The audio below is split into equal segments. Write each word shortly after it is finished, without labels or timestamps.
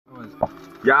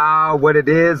Yeah, what it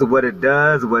is, what it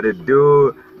does, what it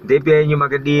do. DPNU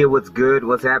Magadi, what's good,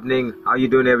 what's happening? How you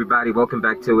doing, everybody? Welcome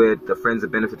back to it, the Friends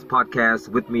of Benefits podcast.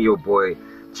 With me, your boy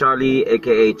Charlie,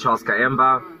 aka Charles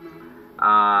Kaemba.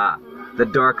 The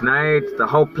Dark Knight, the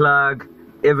Hope Plug,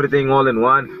 everything all in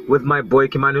one. With my boy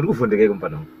Kimani Rufu.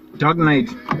 Dark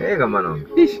Knight. Hey, come on.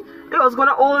 Hey, what's going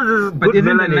on? All this But good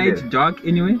isn't the melanin. night dark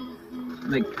anyway?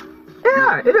 Like.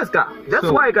 Yeah, it is. That's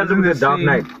So, why I can do isn't the the Dark same-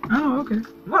 Knight. Oh, okay.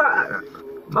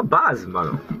 My buzz,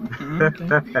 man. Okay.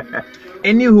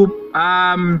 Anywho,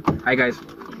 hi guys.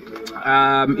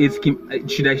 It's Kim.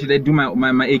 Should I do my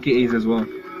AKAs as well?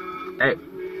 Hey,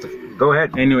 go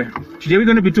ahead. Anyway, today we're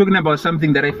going to be talking about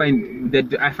something that I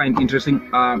find interesting.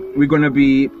 We're going to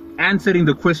be answering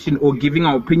the question or giving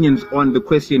our opinions on the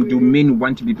question: do men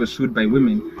want to be pursued by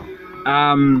women?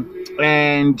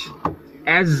 And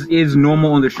as is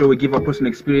normal on the show, we give our personal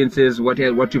experiences, what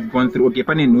you've gone through. Okay,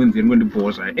 I'm going to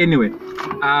pause. Anyway,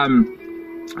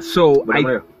 so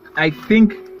I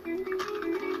think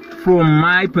from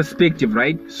my perspective,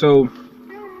 right? So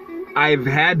I've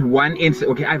had one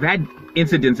incident. Okay, I've had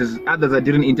incidences, others I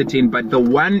didn't entertain, but the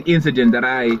one incident that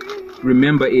I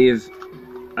remember is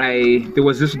there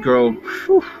was this girl,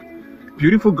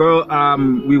 beautiful girl.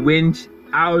 We went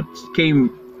out,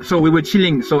 so we were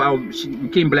chilling. So we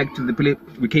came back to the place.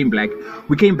 We came back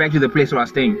to the place where I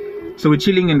was staying. So we're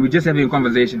chilling and we're just having a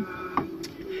conversation.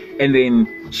 And then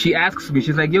she asks me,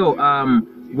 she's like, "Yo,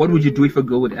 what would you do if a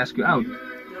girl would ask you out?"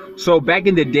 So back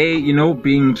in the day,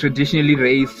 being traditionally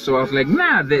raised, so I was like,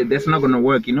 "Nah, that's not gonna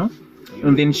work," And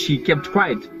then she kept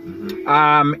quiet.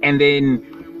 And then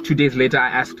 2 days later, I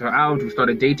asked her out. We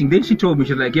started dating. Then she told me,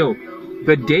 she's like, "Yo,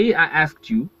 the day I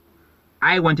asked you,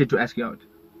 I wanted to ask you out."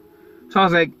 So I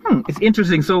was like, it's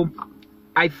interesting. So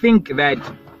I think that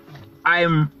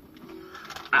I'm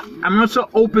not so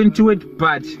open to it,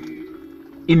 but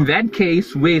in that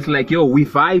case where it's like, "Yo, we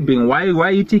vibing, why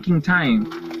are you taking time?"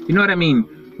 You know what I mean?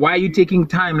 Why are you taking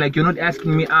time? Like, you're not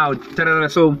asking me out.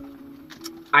 So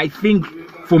I think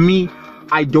for me,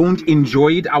 I don't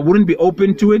enjoy it. I wouldn't be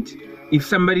open to it if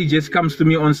somebody just comes to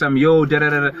me on some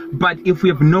But if we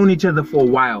have known each other for a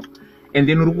while, and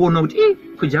then we'll go out,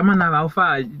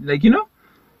 like,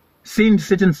 send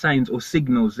certain signs or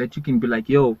signals that you can be like,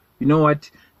 "Yo, you know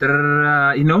what,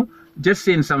 just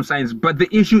send some signs." But the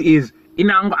issue is,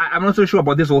 I'm not so sure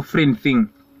about this whole friend thing,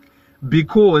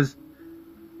 because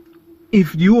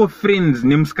if you are friends,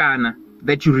 Nimskana,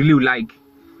 that you really like,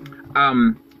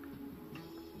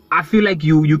 I feel like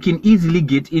you can easily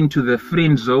get into the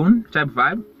friend zone type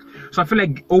vibe. So I feel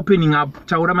like opening up,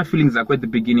 what my feelings are at the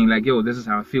beginning, like, "Yo, this is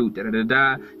how I feel, and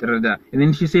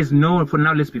then she says, "No, for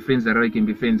now, let's be friends." That I can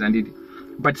be friends,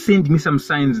 but send me some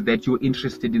signs that you're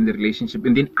interested in the relationship,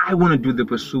 and then I want to do the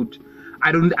pursuit.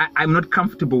 I'm not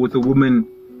comfortable with a woman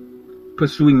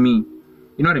pursuing me.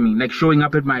 You know what I mean? Like showing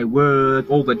up at my work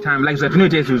all the time, like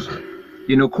Jesus,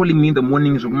 calling me in the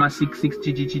mornings,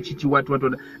 what.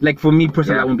 Like for me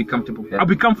personally, I won't be comfortable. Yeah. I'll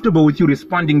be comfortable with you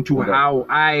responding to how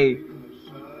I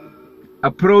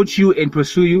approach you and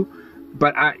pursue you,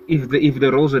 but if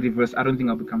the roles are reversed, I don't think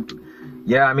I'll be comfortable.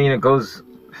 Yeah, I mean, I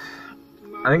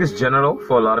think it's general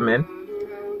for a lot of men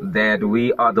that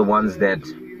we are the ones that,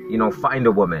 find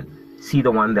a woman, see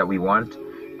the one that we want,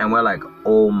 and we're like,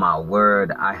 "Oh my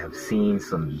word, I have seen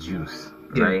some juice,"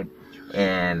 right?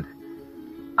 And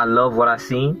I love what I've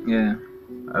seen. Yeah.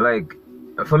 Like,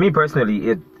 for me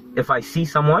personally, if I see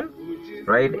someone,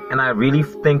 right, and I really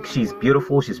think she's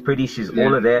beautiful, she's pretty, she's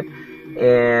all of that,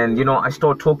 and I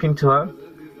start talking to her,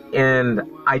 and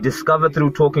I discover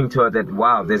through talking to her that,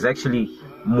 wow, there's actually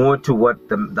more to what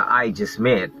the eye just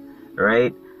met,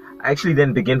 right? I actually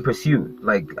then begin pursuit,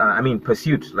 like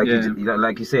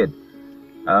like you said,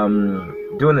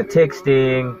 doing the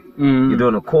texting, you're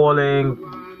doing the calling,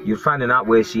 you're finding out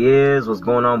where she is, what's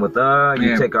going on with her.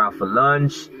 You take her out for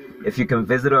lunch. If you can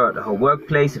visit her at her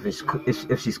workplace,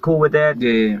 if she's cool with that,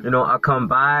 I'll come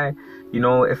by.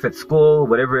 If it's school,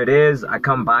 whatever it is, I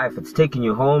come by. If it's taking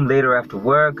you home later after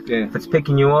work, if it's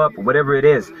picking you up, whatever it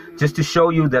is, just to show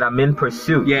you that I'm in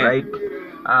pursuit, right?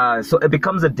 So it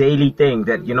becomes a daily thing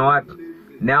that, you know what,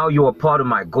 now you're a part of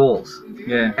my goals.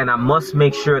 Yeah. And I must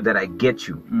make sure that I get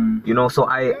you. So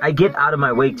I get out of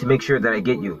my way to make sure that I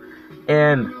get you.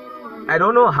 And I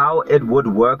don't know how it would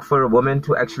work for a woman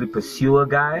to actually pursue a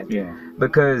guy. Yeah.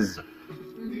 Because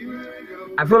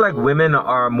I feel like women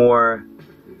are more,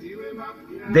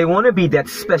 they want to be that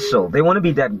special. They want to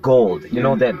be that gold.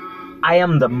 That I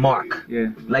am the mark.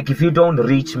 Yeah. Like if you don't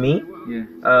reach me,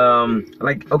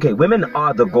 women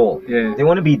are the goal. Yeah. They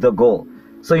want to be the goal.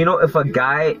 So, if a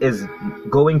guy is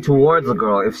going towards a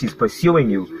girl, if she's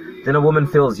pursuing you, then a woman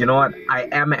feels, I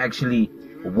am actually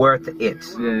worth it.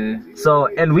 Yeah. So,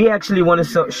 and we actually want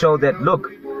to show that,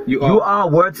 look, you are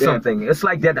worth Yeah. something. It's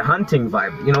like that hunting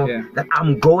vibe, you know, Yeah. that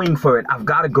I'm going for it. I've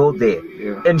got to go there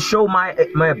Yeah. and show my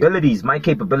abilities, my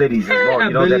capabilities as well.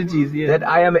 You know, Abilities, yeah. that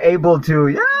I am able to,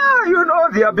 you know,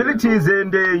 the abilities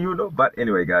in there, you know. But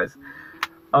anyway, guys,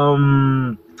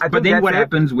 I think But then that's what it.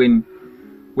 happens when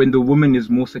the woman is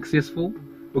more successful?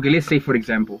 Okay, let's say for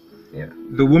example, Yeah.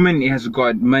 the woman has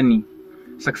got money,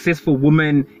 successful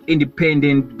woman,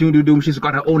 independent, doom. She's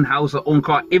got her own house, her own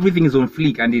car, everything is on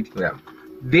fleek, and it. Yeah.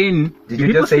 Then Did do you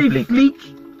people just say say fleek?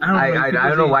 I I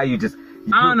don't know why you just.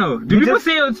 I don't know. Do you people just-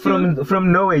 say it's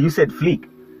from nowhere? You said fleek,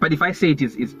 But if I say it,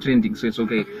 it's trending, so it's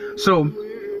okay. So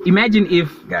imagine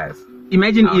if guys.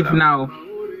 if now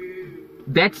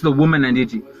that's the woman, and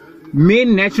it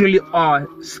men naturally are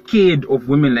scared of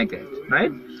women like that,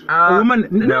 right? A woman,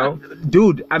 no.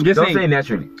 dude. I'm just Don't saying. say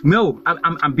naturally. No,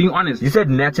 I'm being honest. You said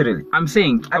naturally. I'm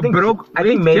saying I a think- broke. I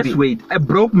think wait, maybe. Just wait. A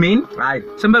broke man, Right.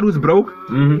 somebody who's broke,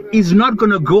 is not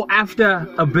gonna go after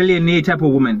a billionaire type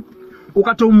of woman.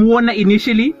 Ukatomuona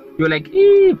initially, you're like,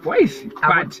 boys.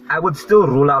 But I would still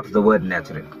rule out the word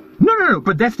naturally. no.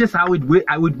 But that's just how it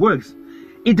works.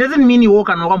 It doesn't mean you walk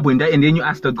on one point and then you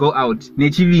ask to go out,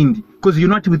 because you're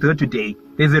not with her today.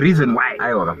 There's a reason why.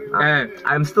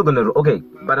 I'm still gonna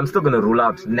but I'm still gonna rule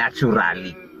out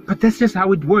naturally. But that's just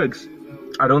how it works.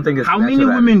 I don't think it's How many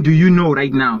natural. women do you know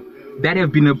right now that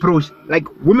have been approached, like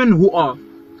women who are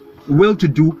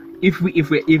well-to-do? If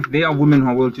there are women who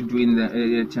are well-to-do in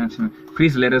the church,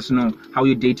 please let us know how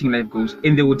your dating life goes,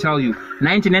 and they will tell you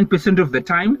 99% of the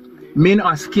time men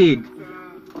are scared.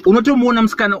 Unotomuona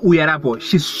msikana uyarapo,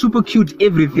 she's super cute,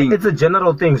 everything. It's a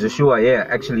general thing, Joshua. Yeah,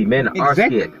 actually, men are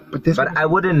Exactly. scared, But I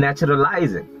wouldn't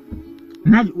naturalize it.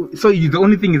 So the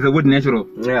only thing is the word natural.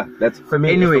 Yeah, that's for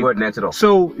me. Anyway, it's the word natural.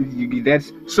 So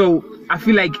I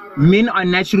feel like men are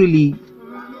naturally,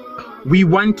 we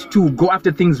want to go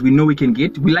after things we know we can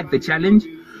get. We like the challenge.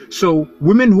 So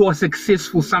women who are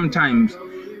successful, sometimes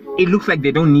it looks like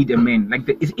they don't need a man. Like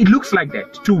it looks like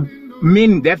that to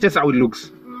men. That's just how it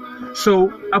looks.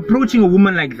 So approaching a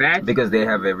woman like that, Because they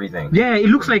have everything. yeah, it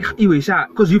looks like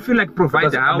because you feel like Because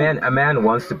provider. a man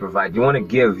wants to provide. You want to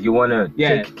give. You want to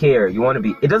Yeah. take care. You want to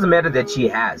be. It doesn't matter that she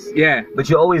has. Yeah. But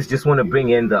you always just want to bring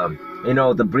in the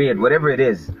bread, whatever it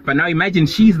is. But now imagine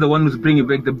she's the one who's bringing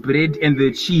back the bread and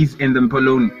the cheese and the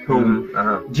polony home.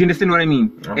 Uh-huh. Do you understand what I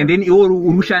mean? And then you're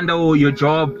urushanda your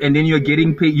job, and then you're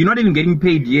getting paid. You're not even getting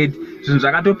paid yet.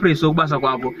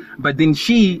 But then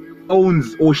she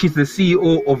owns, or she's the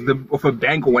CEO of a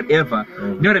bank or whatever.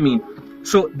 You know what I mean?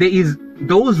 So there is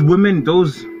those women,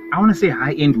 I want to say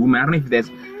high-end women. I don't know if that's,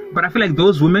 but I feel like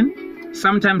those women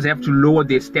sometimes have to lower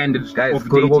their standards Guys, of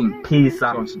go dating. to peace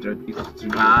out. I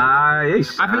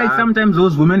feel like sometimes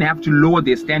those women have to lower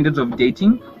their standards of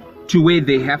dating to where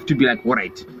they have to be like, all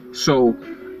right, so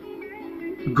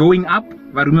going up,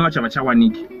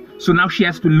 so now she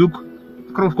has to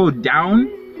go down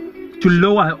to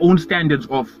lower her own standards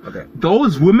of. Okay.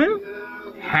 Those women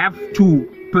have to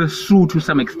pursue to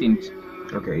some extent,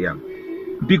 Okay, yeah.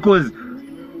 because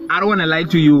I don't want to lie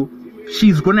to you,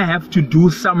 she's gonna have to do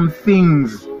some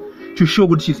things to show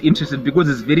what she's interested, because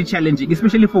it's very challenging,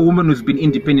 especially for a woman who's been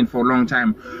independent for a long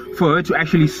time, for her to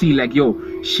actually see like,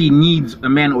 she needs a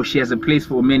man, or she has a place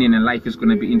for a man in her life, is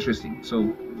gonna be interesting.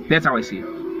 So that's how I see it.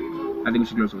 I think we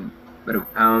should close with him. But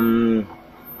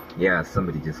Yeah,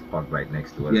 somebody just parked right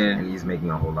next to us, Yeah. and he's making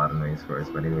a whole lot of noise for us.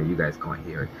 But anyway, you guys can't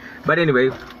hear it. But anyway,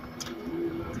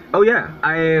 oh yeah,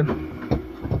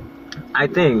 I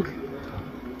think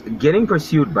getting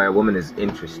pursued by a woman is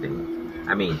interesting.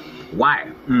 I mean, why?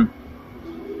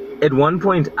 At one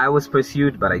point, I was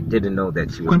pursued, but I didn't know that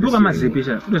she was pursuing me.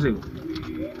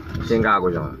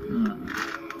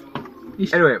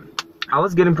 Anyway, I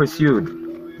was getting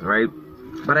pursued, right?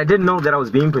 But I didn't know that I was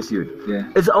being pursued.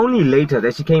 Yeah. It's only later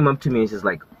that she came up to me and she's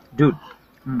like, dude,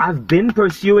 I've been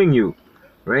pursuing you,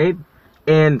 right?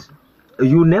 And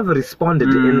you never responded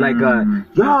in like,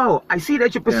 yo, I see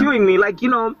that you're pursuing me. Like,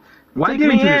 why take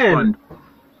didn't me you in. respond?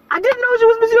 I didn't know she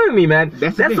was pursuing me, man.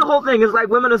 That's That's the the thing. whole thing. It's like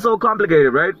women are so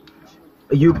complicated, right?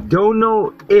 You don't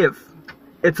know if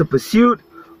it's a pursuit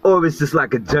or it's just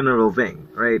like a general thing,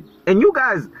 right? And you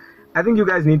guys, I think you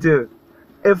guys need to,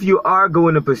 if you are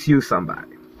going to pursue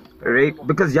somebody, right?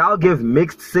 Because y'all give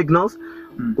mixed signals.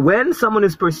 When someone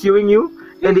is pursuing you,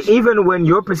 and even when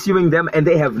you're pursuing them and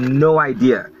they have no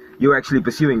idea you're actually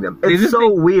pursuing them. There's It's this so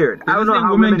thing- weird. I there's don't this know thing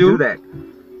how women women do do. that.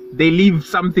 They leave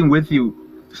something with you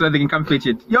so that they can come fetch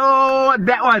it. Yo,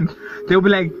 that one. They'll be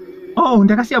like, oh,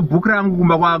 ndakasiya book rangu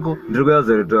kumba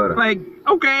kwako. Like,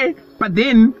 okay. But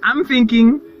then I'm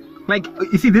thinking, like,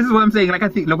 you see, this is what I'm saying. Like, I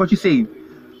think, like what you say,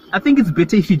 I think it's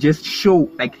better if you just show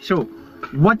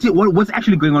what's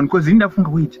actually going on. Because in that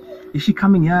wait, is she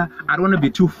coming here? I don't want to be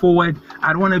too forward.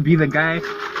 I don't want to be the guy.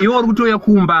 Your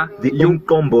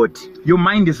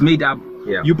mind is made up.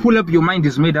 Yeah. You pull up, your mind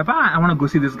is made up. I want to go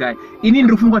see this guy. I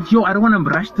don't want to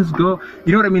rush this girl.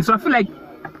 You know what I mean? So I feel like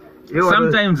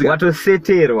sometimes what was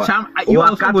seterwa? You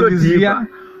also go this year.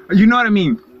 You know what I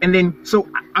mean? And then so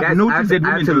I've Guys, noticed that I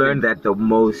women had to do learn that the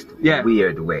most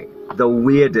weird way, the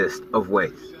weirdest of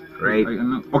ways, right?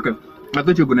 Okay. I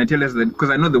thought you were gonna tell us that because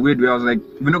I know the weird way. I was like,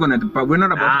 we're not about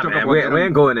to talk about. We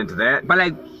ain't going into that. But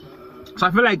like, so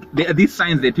I feel like there are these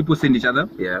signs that people send each other.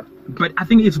 Yeah. But I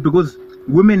think it's because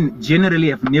women generally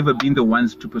have never been the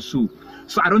ones to pursue.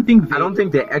 So I don't think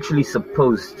they're actually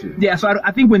supposed to. Yeah. So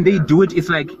I think when they do it, it's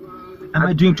like, am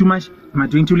I doing too much? Am I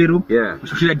doing too little? Yeah.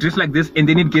 Should I dress like this? And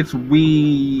then it gets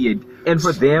weird. And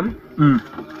for them,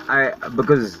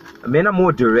 because men are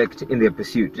more direct in their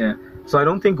pursuit. Yeah. So I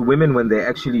don't think women, when they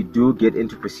actually do get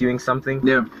into pursuing something,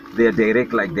 they're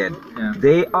direct like that. Yeah.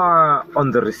 They are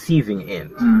on the receiving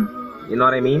end. You know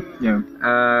what I mean? Yeah.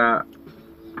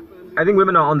 I think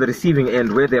women are on the receiving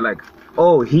end where they're like,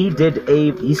 oh, he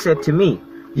said to me,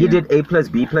 he did A plus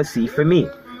B plus C for me.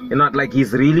 And not like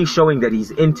he's really showing that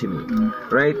he's into me,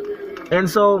 right? And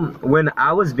so when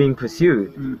I was being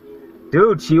pursued,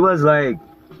 dude, she was like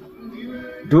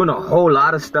doing a whole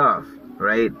lot of stuff,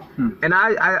 right? And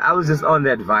I was just on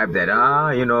that vibe that,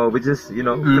 we just,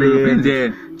 friends,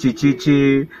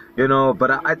 chi,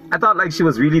 but I thought like she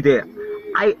was really there.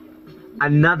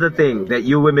 Another thing that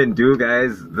you women do,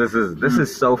 guys, this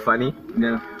is so funny.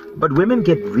 Yeah. But women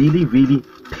get really, really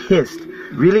pissed,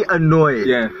 really annoyed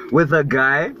with a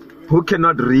guy who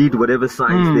cannot read whatever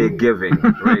signs they're giving,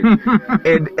 right?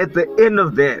 And at the end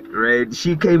of that, right,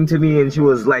 she came to me and she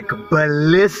was like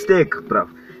ballistic, bruv.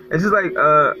 And she's like,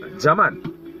 Jaman,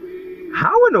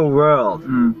 how in the world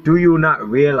do you not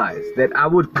realize that I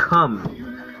would come,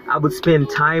 I would spend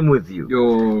time with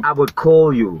you, I would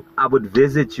call you, I would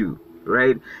visit you,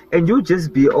 right? And you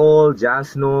just be all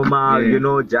just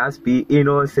normal, just be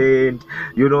innocent,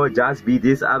 just be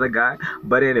this other guy.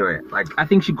 But anyway, like, I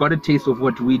think she got a taste of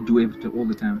what we do all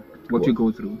the time, what we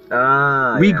go through.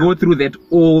 We go through that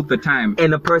all the time.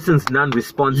 And a person's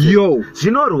non-responsive. Yo,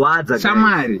 you know what?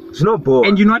 Samari,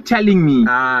 and you're not telling me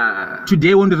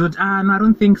today one no, I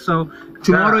don't think so.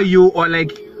 Tomorrow you are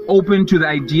like open to the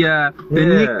idea.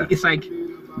 It's like,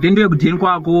 then you're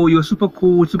super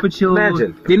cool, super chill.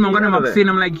 Imagine. Then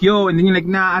I'm like, yo, and then you're like,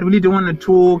 nah, I really don't want to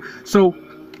talk. So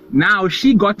now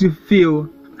she got to feel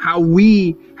how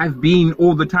we have been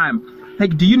all the time.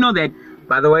 Like, do you know that?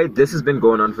 By the way, this has been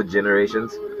going on for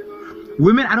generations.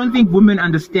 Women, I don't think women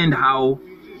understand how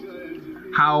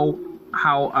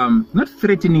not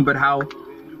threatening, but how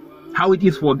it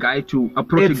is for a guy to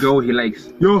approach a girl he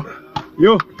likes. Yo,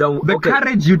 the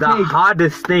courage you take. The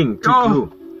hardest thing to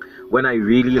do. When I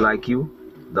really like you,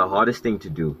 the hardest thing to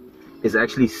do is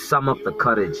actually sum up the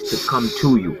courage to come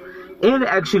to you and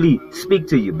actually speak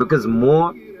to you, because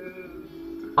more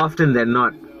often than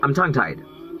not, I'm tongue-tied.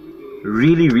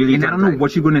 Really, really and tongue-tied. I don't know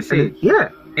what you're gonna say.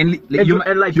 And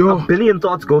a billion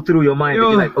thoughts go through your mind. And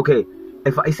you're like, okay,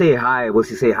 if I say hi, will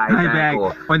she say hi back?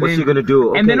 Or what's she gonna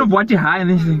do? Okay. And then of what you hi, and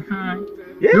then she's like, hi.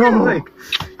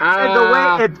 And the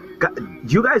way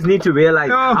you guys need to realize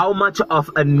how much of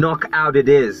a knockout it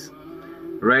is,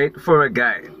 right, for a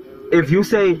guy. If you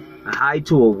say hi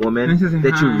to a woman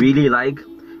that you really like,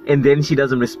 and then she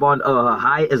doesn't respond, her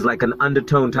hi is like an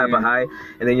undertone type of hi,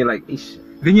 and then you're like, Ish.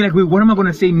 Then you're like, wait, what am I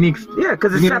gonna say next? Yeah,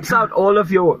 because it sets out all of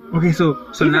your. Okay, so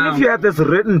even now, if you have this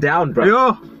written down,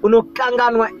 bro,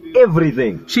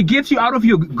 everything. She gets you out of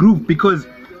your groove, because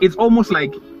it's almost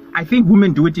like, I think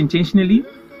women do it intentionally.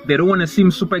 They don't want to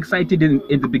seem super excited in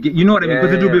the beginning. You know what I mean?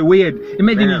 Because it will be weird.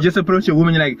 Imagine you just approach a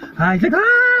woman, you're like, hi, it's like,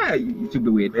 ah, it will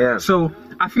be weird. Yeah. So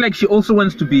I feel like she also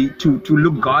wants to be to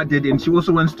look guarded, and she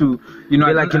also wants to, be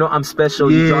like, I'm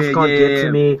special. You just can't get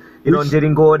to me.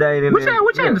 Didn't go there. Which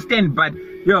I understand, but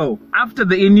yo, after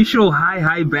the initial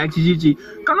hi back,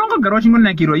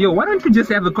 yo, why don't you just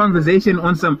have a conversation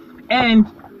on some? And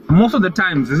most of the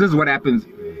times, this is what happens.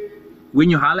 When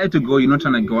you highlight a girl, you're not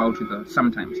trying to go out with her.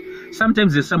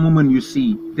 Sometimes there's some woman you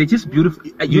see, they're just beautiful.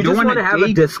 You don't want to have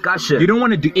a discussion. You don't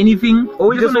want to do anything.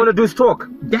 All you just want to do is talk.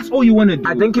 That's all you want to do.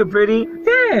 I think you're pretty.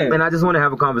 Yeah. And I just want to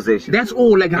have a conversation. That's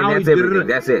all. Like, how that's everything.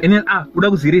 That's it. And then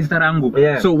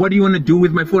so what do you want to do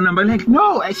with my phone number? Like,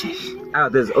 no.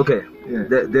 There's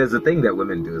a thing that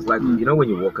women do. It's like, when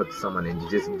you walk up to someone and you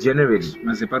just generally,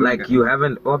 like, you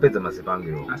haven't.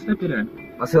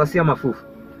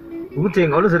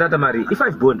 If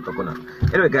I've born,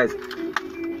 anyway, guys,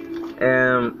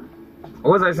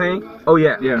 what was I saying? Oh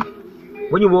yeah.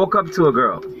 when you walk up to a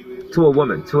girl, to a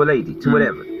woman, to a lady, to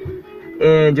whatever,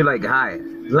 and you're like, hi,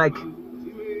 like,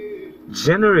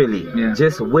 generally,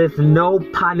 just with no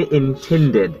pun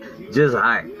intended, just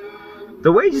hi.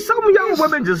 The way some young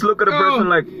women just look at a person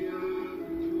like,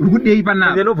 Good day, Pana.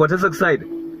 and they know what is excited.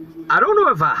 I don't know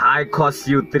if a hi costs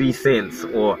you 3 cents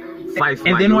or 5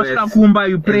 And then what's US. Kumba,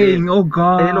 you praying, oh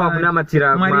God. And then wakuna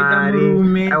matira Marita mari,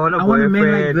 Murume, I want a I want a man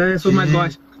like boyfriend. this. Oh my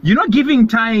gosh. You're not giving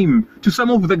time to some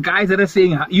of the guys that are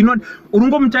saying, you're not,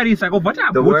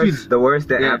 The worst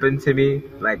that Yeah. happened to me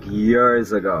like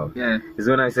years ago Yeah. is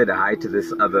when I said hi to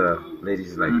this other lady.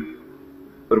 She's like,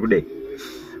 "Good day."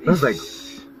 I was like,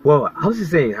 "Whoa, how's she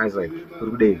saying?" I was like,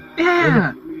 "Good day."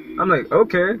 Yeah. I'm like,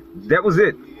 "Okay, that was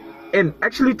it." And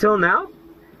actually, till now,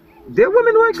 there are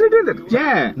women who actually do that.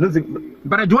 Yeah.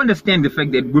 But I do understand the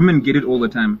fact that women get it all the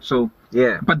time. So,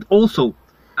 Yeah, but also,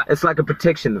 it's like a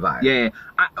protection vibe. yeah,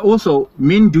 also,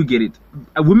 men do get it.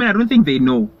 Women, I don't think they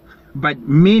know. But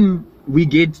men, we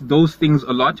get those things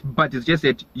a lot. But it's just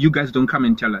that you guys don't come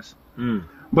and tell us.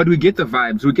 But we get the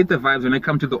vibes. We get the vibes when I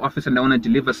come to the office and I want to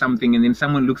deliver something, and then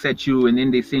someone looks at you and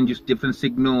then they send you different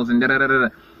signals and da da da da.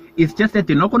 It's just that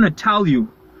they're not going to tell you.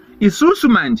 It's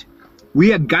Susumanj.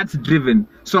 We are guts driven.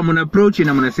 So I'm going to approach you and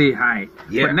I'm going to say hi.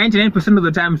 Yeah. But 99% of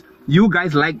the times, you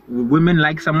guys women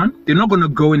like someone, they're not going to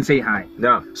go and say hi.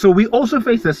 No. So we also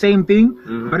face the same thing.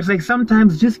 But it's like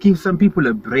sometimes just give some people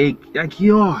a break. Like,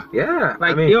 yo. Yeah.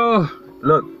 Like, I mean, yo.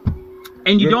 look.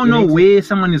 And you don't know where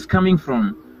someone is coming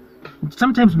from.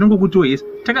 Sometimes don't go to is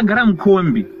takagara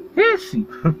mkombi. Yes.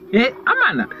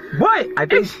 Amana. Boy. I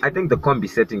think the combi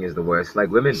setting is the worst. Like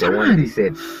women don't want to be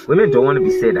said. Women don't want to be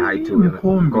said hi to in a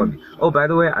combi. Oh, by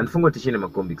the way, anfungo tichine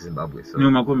makombi Zimbabwe. So No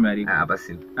makombi.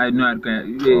 abasin. I know.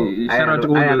 Shout out to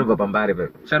all I know the, Bambari,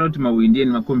 but shout out to my Indian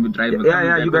makombi driver.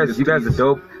 yeah, you guys are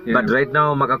dope. Yeah. But right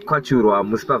now, makakwachurwa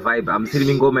muspa vibe. I'm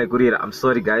sitting ngoma ikurira. I'm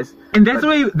sorry, guys. And that's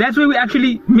where we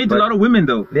actually meet a lot of women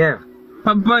though. Yeah.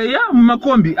 Papa, yeah,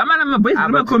 makombi. Amana my boys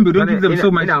makombi. Don't give them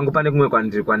so much. Wait,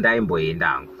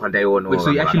 so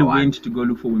you actually went to go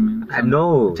look for women? I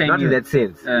know, Chinese. not in that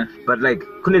sense. But like,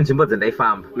 kune nzvimbo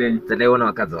dzandaifamba Yeah. dzandaiona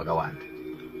vakadzi vakawanda.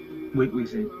 Wait,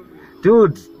 say.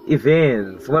 Dude,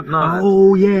 events, whatnot.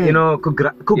 Oh yeah. You know,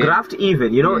 graft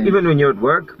even. You know, Yeah. even when you're at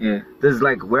work, Yeah. there's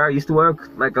like where I used to work,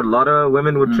 like a lot of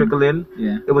women would trickle in.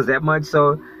 Yeah. It was that much.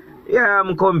 So, yeah,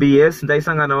 mkombi, yes,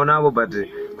 ndaisangana navo, but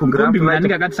Mkombi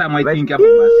mnanika katsama I think apa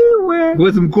iwe.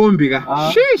 basi. Mkombi ka.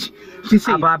 Sheesh. She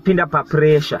say. Abapinda pa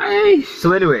pressure. Hey.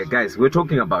 So anyway, guys, we're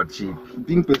talking about she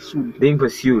Being pursued. being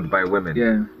pursued by women.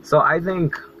 Yeah. So I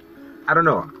think, I don't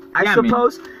know. I Yeah,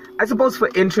 suppose for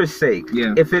interest's sake,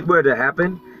 Yeah. if it were to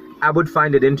happen, I would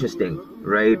find it interesting,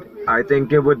 right? I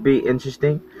think it would be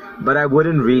interesting, but I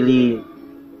wouldn't really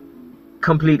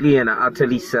completely and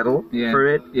utterly settle Yeah. for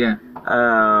it. Yeah.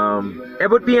 It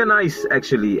would be a nice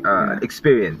actually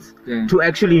experience Yeah. to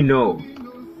actually know,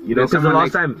 you know, That because the someone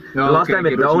last like- time, Oh, the last okay, time, I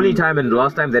get the what you only mean. time and the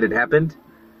last time that it happened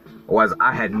was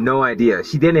I had no idea.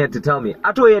 She then had to tell me,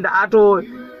 Ato in a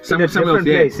different else,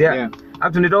 yeah, place, yeah. yeah.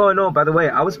 After it, oh no, by the way,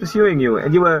 I was pursuing you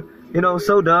and you were, you know,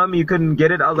 so dumb you couldn't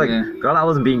get it. I was like, Yeah. girl, I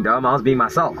wasn't being dumb, I was being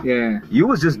myself. Yeah. You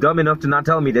was just dumb enough to not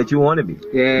tell me that you wanted me.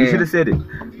 Yeah. You should have said it.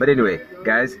 But anyway,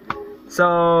 guys,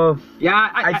 so Yeah.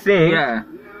 I think Yeah.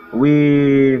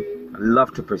 we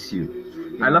love to pursue.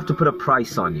 I love to put a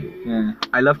price on you. Yeah.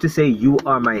 I love to say you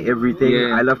are my everything.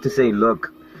 Yeah. I love to say,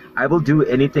 look, I will do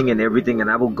anything and everything and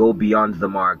I will go beyond the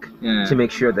mark Yeah. to make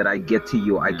sure that I get to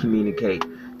you, I communicate.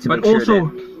 To But make sure also,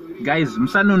 that, guys,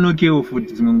 musanonokewo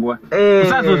futi dzimwe nguwa. Eh.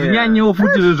 Musazozinyanyewo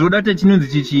futi zvoda chinonzi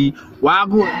chichi.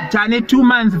 Wako tane 2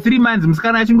 months, 3 months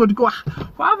musikana achingoti ko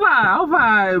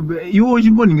hava iwo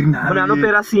uchingoningirina. Munhu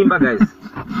anopera simba, guys.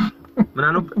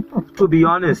 To be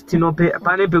honest,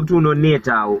 pane pekuti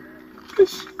unonetawo.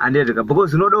 Andedeka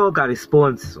because unodawo ka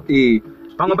response. Eh.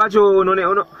 Pamwe pacho unoti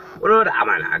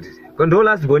amana ndo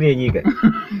last born yenyika.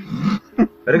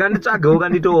 Rekanditsvagawo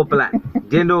kanditowo plan.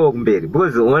 Ndiendowo kumberi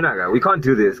because we can't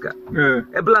do this guy.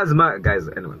 Plus guys,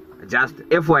 anyway, just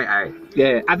FYI.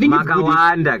 Yeah, I think it's good.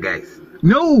 Makawanda guys.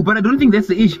 No, but I don't think that's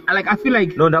the issue. I feel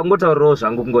like No, ndakungotaurawo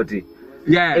zvangu kungoti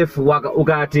yeah. if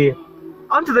ukati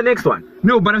on to the next one.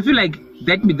 No, but I feel like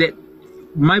that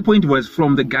my point was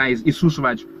from the guys isusu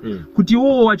vacho. Kuti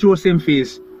iwowo wacho same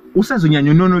face.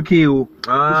 Usazonyanyononokewo.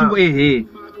 Uchingo ehe.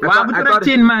 Wakutora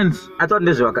 10 months. I thought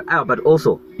ndezvaka but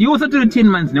also You also took 10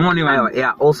 months nemone vanhu.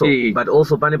 yeah, also Eh. but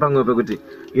also pane pamwe pekuti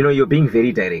you know you're being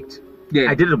very direct.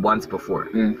 Yeah. I did it once before.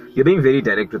 Yeah. You're being very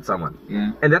direct with someone.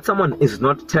 Yeah. And that someone is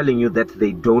not telling you that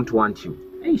they don't want you.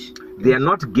 Eish. They are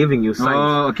not giving you signs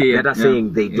Oh, okay, yeah, that are yeah,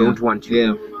 saying they yeah, don't want you.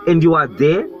 yeah. And you are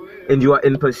there and you are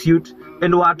in pursuit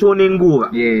and watone nguva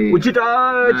Yeah. uchita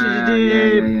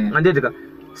yeah. andedika.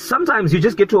 Sometimes you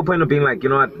just get to a point of being like, you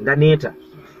know what, ndaneta.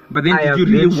 But then I did have you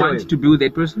really been want showing. to be with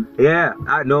that person? Yeah,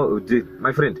 I know,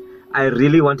 my friend, I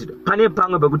really wanted. Pane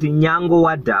pamwe pekuti nyango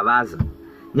wadhavaza,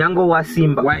 nyango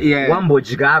wasimba, Yeah.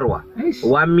 wambodyarwa, Eish.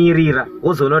 wamirira,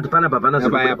 wozoona kuti panapa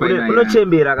Paya,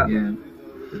 unochembera ka. Yeah.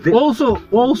 The-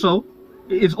 Also,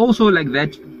 it's also like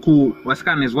that ku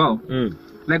Wascan as well. Mm.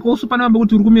 Like also panamba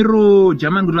kuti uri kumiriro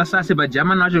German kuti vasase but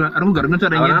German wacho arikugara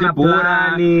kunotaura nyaya Havana dzebhora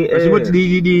plani,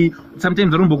 vachingoti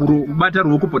sometimes arombo kubata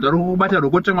ruoko but arikubata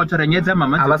ruoko tanga kutaura nyaya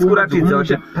dzamama Havasi kuratidza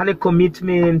kuti pane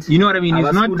commitment. You know what I mean? It's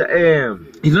Havasi not kuda-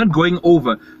 He's not going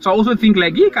over. So I also think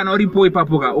like kana uripo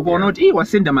ipapo ka ukaona kuti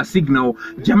wasenda masignal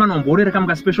German wamborera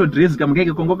kamuka special dress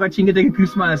kamukeke kongo kachengeteke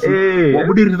Christmas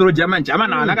wabudiriro German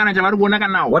haana kana chavari kuona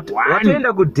kana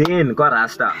watoenda kuDen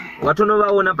kwaRasta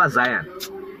watonovaona paZion.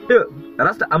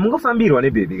 Rasta amungofambirwa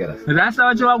nebaby karasta. Rasta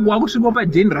wacho wakusvika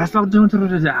paDen Rasta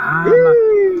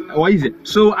why is it?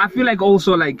 So I feel like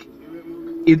also like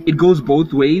it goes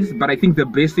both ways, but I think the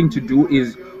best thing to do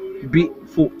is be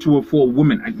for a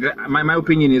woman. My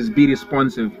opinion is be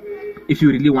responsive if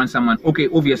you really want someone. Okay,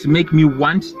 obviously make me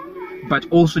want, but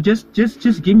also just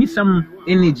give me some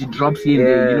energy drops here and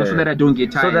there, you know, so that I don't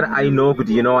get tired. So that I know, but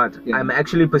you know what? Yeah. I'm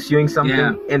actually pursuing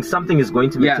something, and something is going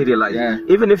to materialize. Yeah.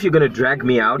 Even if you're gonna drag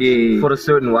me out Yeah. for a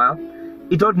certain while,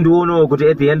 it don't know. But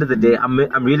at the end of the day,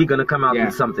 I'm really gonna come out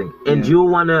with something, and you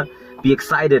wanna be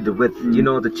excited with you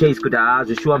know the chase. Could I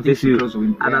just show up this you?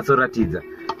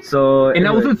 So and I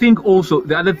also think also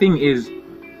the other thing is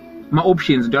my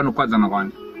options don't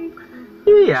know.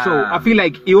 yeah. So I feel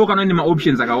like you can only my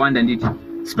options like I want and it.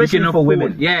 Especially for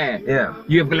women. Yeah.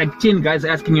 You have like 10 guys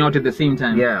asking you out at the same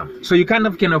time. Yeah. So you kind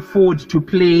of can afford to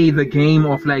play the game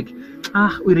of like,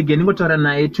 we're getting go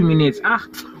to 2 minutes.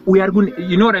 We are going.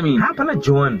 You know what I mean? Pana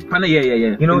John. Pana, yeah.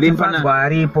 You know, and then Pana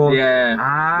Waripo.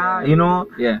 Yeah. You know,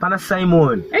 Pana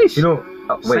Simon. Eish. You know,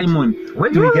 wait. Simon.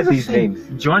 When do we get these names?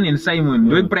 John and Simon.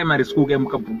 Doing primary school game.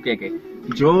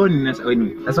 John and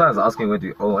anyway. That's why I was asking when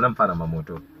do. Oh, I'm Mfana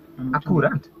Mamoto.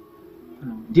 Akurant.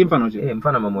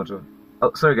 Mfana Mamoto.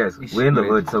 Oh, sorry guys, we're in the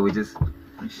hood, so we just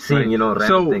seeing, you know,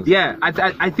 random things. Yeah,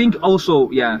 I think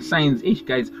also, science,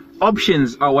 guys,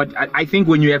 options are what I think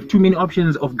when you have too many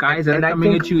options of guys that are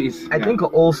coming at you is. I think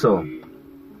also,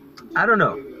 I don't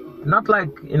know, not like,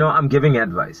 you know, I'm giving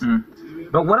advice,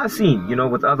 but what I've seen, you know,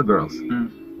 with other girls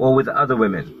or with other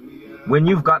women, when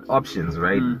you've got options,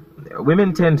 right?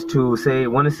 Women tend to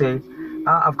want to say,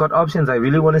 I've got options. I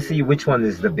really want to see which one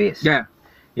is the best. Yeah.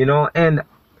 You know, and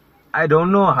I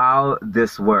don't know how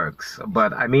this works,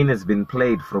 but I mean, it's been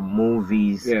played from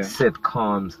movies,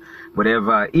 sitcoms,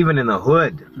 whatever, even in the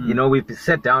hood. You know, we've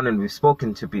sat down and we've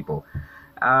spoken to people.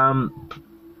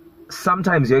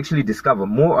 Sometimes you actually discover,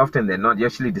 more often than not, you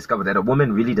actually discover that a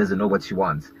woman really doesn't know what she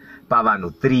wants.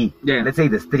 Pavano, 3. Yeah. Let's say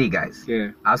there's 3 guys.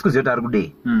 Yeah.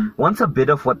 Wants a bit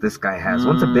of what this guy has,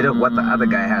 wants a bit of what the other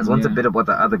guy has, wants a bit of what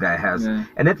the other guy has. Yeah.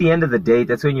 And at the end of the day,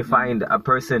 that's when you find a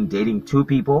person dating 2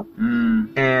 people.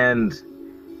 And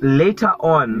later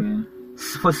on,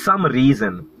 for some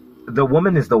reason, the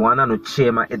woman is the one on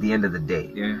chema at the end of the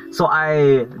day. Yeah. So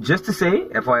just to say,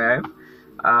 FYI,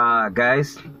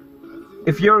 guys,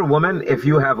 if you're a woman, if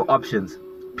you have options,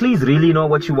 please really know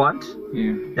what you want.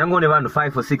 Yeah. You're going to want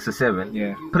 5 or 6 or 7.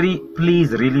 Yeah.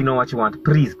 Please really know what you want.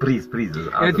 Please.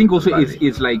 And I think also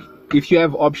it's like if you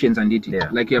have options and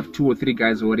like you have 2 or 3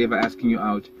 guys or whatever asking you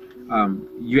out,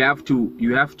 you have to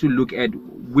look at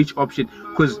which option,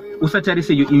 because usachari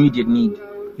say your immediate need.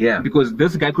 Yeah. Because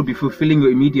this guy could be fulfilling your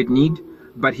immediate need,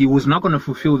 but he was not going to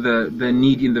fulfill the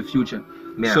need in the future.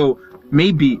 Yeah. So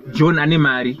maybe John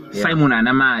Anemari, Simon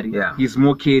Anamari, he's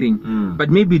more caring. But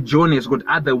maybe John has got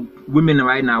other women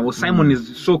right now, or Simon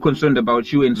is so concerned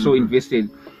about you and so invested.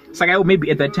 So maybe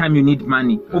at that time you need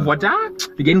money.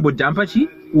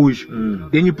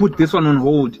 Then you put this one on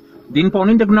hold. Then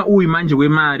paunenda kuna manje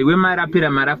wemari apira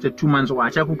mari after 2 months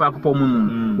wachakupa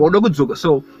mumunhu.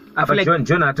 So I feel like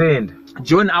John attend.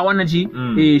 John awana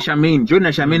Charmaine. John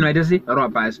and Charmaine right say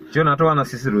ropas. John atwana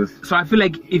Sissy Ruth. So I feel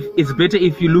like if it's better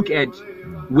if you look at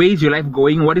where is your life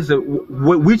going, what is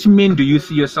which men do you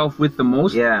see yourself with the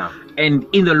most? Yeah. And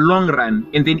in the long run,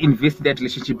 and then invest in that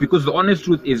relationship, because the honest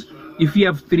truth is, if you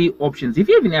have 3 options, if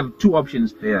you even have 2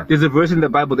 options, there's a verse in the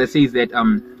Bible that says that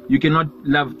you cannot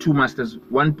love 2 masters.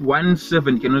 One slave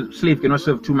cannot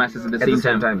serve 2 masters at the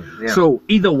same time. Yeah. So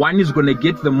either one is gonna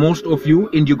get the most of you,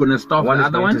 and you're gonna starve one the is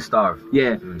other going one. To starve.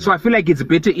 Yeah. So I feel like it's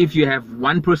better if you have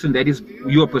one person that is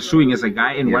you're pursuing as a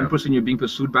guy, and one person you're being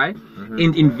pursued by,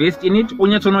 and invest in it.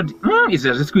 It's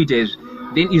a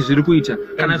then is zviri kuita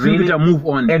kana zviri kuita move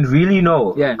on and really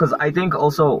know, Yeah. because I think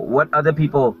also what other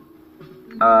people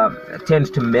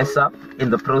tend to mess up in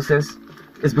the process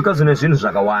is because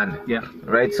yeah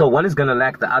right? So one is gonna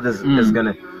lack, the other is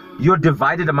gonna. You're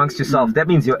divided amongst yourself. That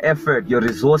means your effort, your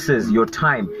resources, your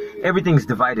time, everything's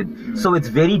divided. So it's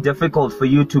very difficult for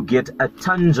you to get a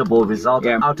tangible result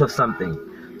Yeah. out of something.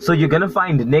 So you're gonna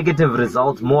find negative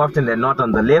results more often than not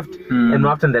on the left, and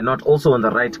more often than not also on the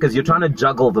right, because you're trying to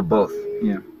juggle the both,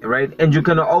 yeah right? And you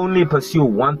can only pursue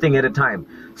one thing at a time.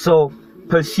 So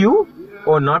pursue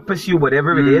or not pursue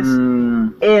whatever it is,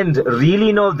 and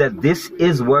really know that this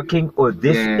is working or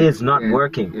this Yeah, is not yeah,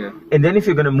 working. yeah. And then if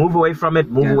you're gonna move away from it,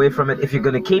 move Yeah. away from it. If you're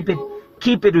gonna keep it,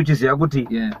 which is yaguti.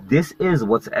 Yeah. This is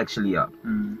what's actually up.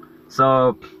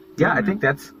 So yeah, I think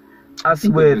that's us I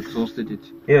think we've with exhausted it.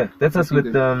 that's us with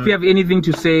If you have anything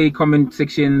to say, comment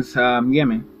sections, yeah,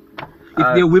 man. If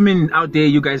there are women out there,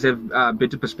 you guys have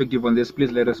better perspective on this,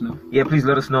 please let us know. yeah, please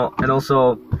let us know. And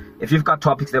also, if you've got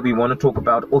topics that we want to talk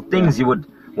about, or things you would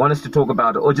want us to talk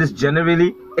about, or just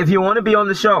generally, if you want to be on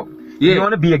the show, if Yeah. you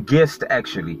want to be a guest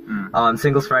actually on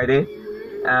Singles Friday,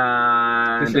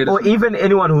 Please let us or know. even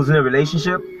anyone who's in a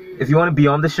relationship, if you want to be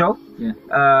on the show,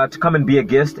 Yeah. to come and be a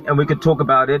guest, and we could talk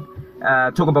about it.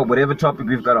 Talk about whatever topic.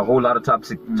 We've got a whole lot of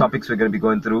topics we're going to be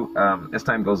going through as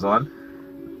time goes on.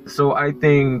 So I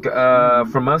think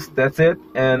from us, that's it.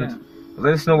 And Yeah.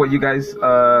 let us know what you guys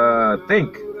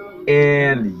think.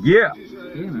 And yeah.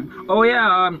 Yeah, man. Oh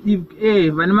yeah,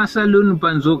 vanima saloon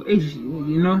panzok,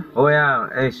 you know. Oh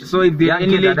yeah. So if there are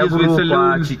any ladies with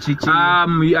saloons,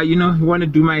 you know, you want to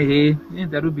do my hair, yeah,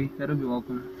 that would be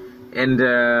welcome. And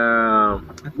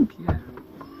I think yeah.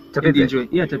 And enjoy.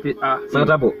 Yeah, tapet.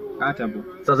 Sangatabo. Tabo.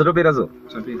 Sazatopera zo.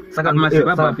 Saka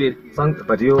masipa papiri.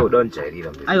 But you don't chairira.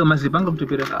 Ayo masipa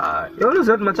ngakutopera. You know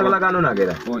that machakala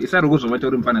kanonakera. Oh, isari kuzomata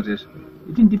uri mpana zveshe.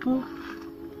 Iti ndipo.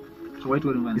 Zvowaita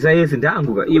uri mpana. Isa yesi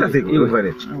ndanguka. Iraziki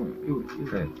ufane.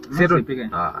 Seto. Masipika.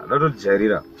 Not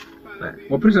chairira.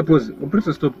 Waprisa pause.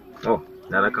 Waprisa stop. Oh,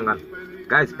 nana kangana.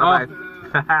 Guys, bye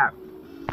bye.